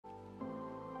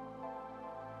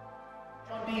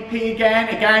DP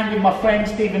again with my friend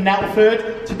Stephen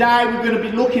Nettleford. Today we're going to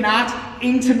be looking at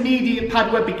intermediate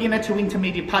pad work, beginner to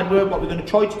intermediate pad work. What we're going to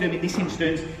try to do in this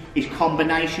instance is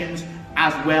combinations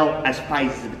as well as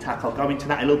phases of attack. I'll go into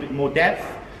that a little bit more depth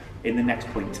in the next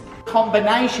point.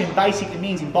 Combination basically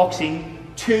means in boxing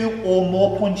 2 or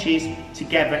more punches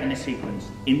together in a sequence.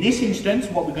 In this instance,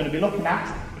 what we're going to be looking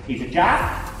at is a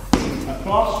jab, a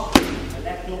cross, a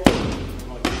left hook,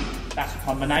 right. That's a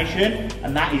combination,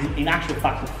 and that is in actual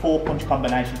fact a 4-punch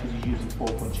combination because he's using 4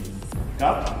 punches.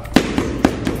 Go.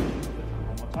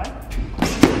 One more time.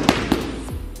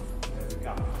 There we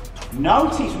go.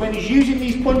 Notice when he's using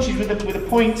these punches with a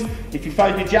point, if you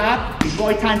throw the jab, his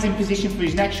right hand's in position for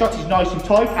his next shot, he's nice and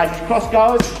tight. As his cross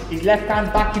goes, his left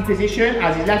hand's back in position.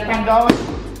 As his left hand goes,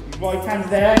 his right hand's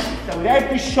there. So with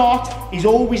every shot, he's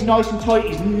always nice and tight.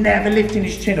 He's never lifting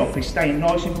his chin up. He's staying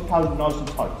nice and composed, nice and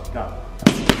tight. Go.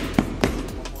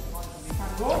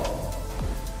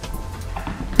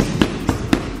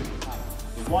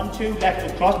 1, 2,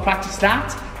 left across, practice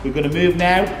that. We're going to move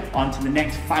now on to the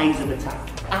next phase of attack.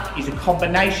 That is a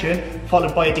combination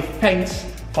followed by a defence,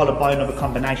 followed by another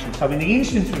combination. So in the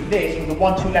instance with this, with the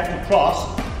 1, 2 left across,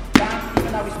 that,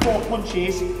 even though it's 4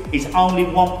 punches, is only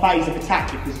one phase of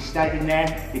attack because he's stayed in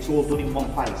there, it's all done in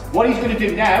one phase. What he's going to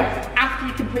do now, after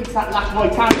he completes that last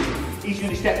right hand, he's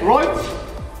going to step right,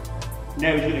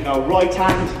 now he's going to go right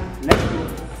hand, left hook,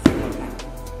 right hand.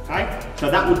 Okay? So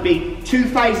that would be 2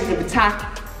 phases of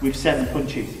attack with 7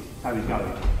 punches. How he's going.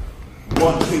 1,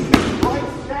 2, right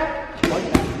step, right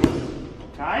left.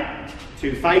 Okay?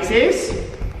 2 phases.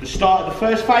 The start of the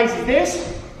first phase is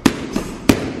this.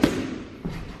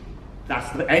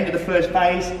 That's the end of the first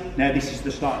phase. Now this is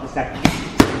the start of the second.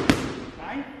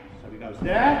 Okay? So he goes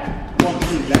there. 1,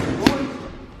 2, left, right.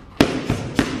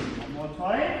 One more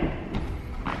time.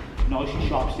 Nice and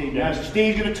sharp, Steve. Now, so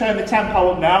Steve's going to turn the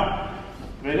tempo up now.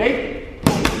 Ready?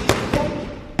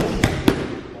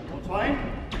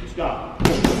 Let's go.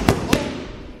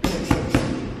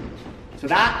 So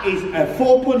that is a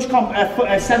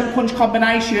 7-punch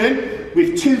combination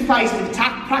with 2 phases of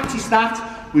attack. Practice that.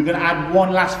 We're going to add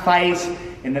one last phase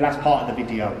in the last part of the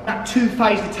video. That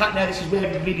 2-phase attack now, this is where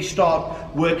we really start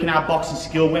working our boxing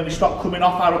skill. When we start coming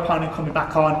off our opponent, coming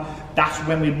back on, that's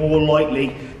when we're more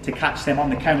likely to catch them on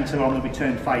the counter on the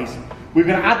return phase. We're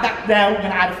going to add that now, we're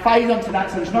going to add a phase onto that,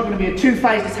 so it's not going to be a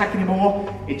 2-phase attack anymore,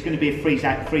 it's going to be a 3-phase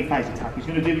attack. He's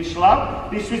going to do it slow.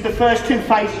 This was the first 2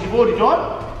 phases you've already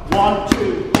done. 1,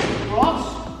 2, cross.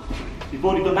 You've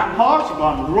already done that part, you've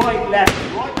gone right, left,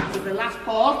 right. That was the last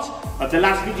part of the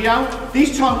last video.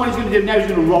 This time what he's going to do now is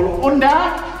going to roll under,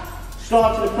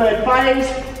 start to the 3rd phase,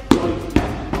 right,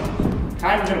 left.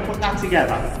 Okay, we're going to put that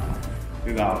together.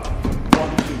 Here we go. 1,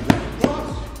 2, left,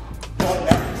 cross, right,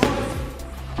 left.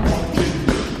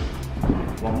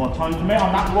 One more time to me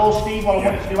on that roll, Steve. What I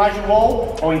want you to do as you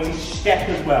roll, I want you to step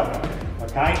as well.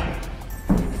 Okay?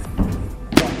 1,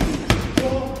 2,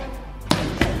 3,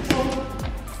 4.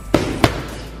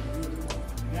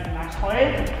 Again, last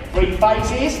time. 3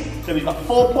 phases. So we've got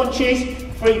 4 punches,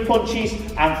 3 punches,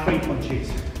 and 3 punches.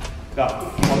 Go.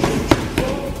 1, 2, 3.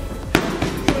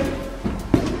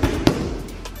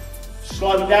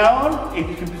 Slow down. If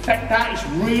you can perfect that, it's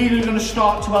really going to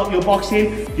start to help your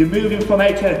boxing. You're moving from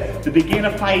out of the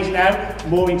beginner phase now,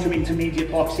 more into intermediate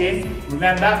boxing.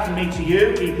 Remember, from me to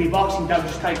you, DP boxing, don't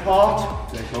just take part,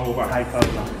 take over, take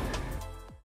over.